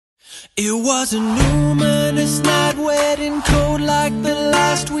It was a numinous night, wet and cold like the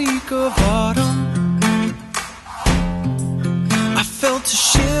last week of autumn. I felt a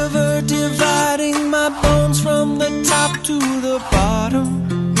shiver dividing my bones from the top to the bottom.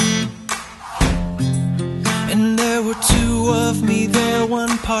 And there were two of me there,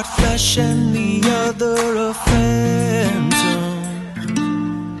 one part flesh and the other a phantom.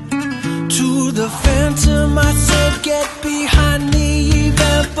 To the phantom I said, get behind me, ye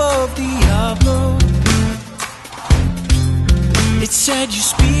vamp of Diablo. It said, you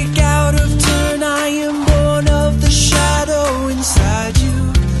speak out of turn, I am born of the shadow inside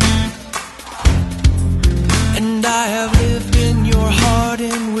you. And I have lived in your heart,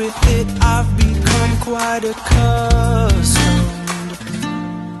 and with it I've become quite accustomed.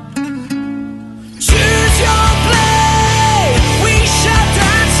 Choose your play, we shall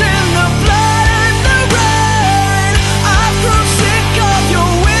dance in the blood and the rain. I've grown sick of your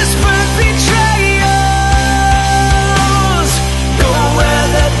whispered betrayals. Go where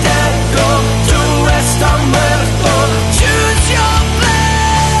the dead go, to rest on muerto. Choose your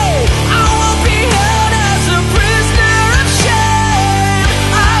play, I won't be held as a prisoner of shame.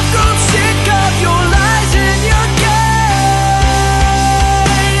 I've grown sick of your lies and your games.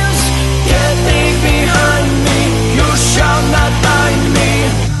 Get thee behind me, you shall not bind me.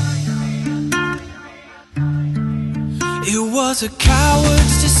 It was a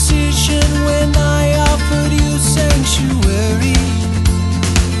coward's decision when I offered you sanctuary.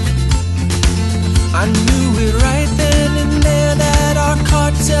 I knew it right then and there that our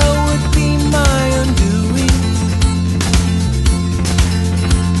cartel would be mine.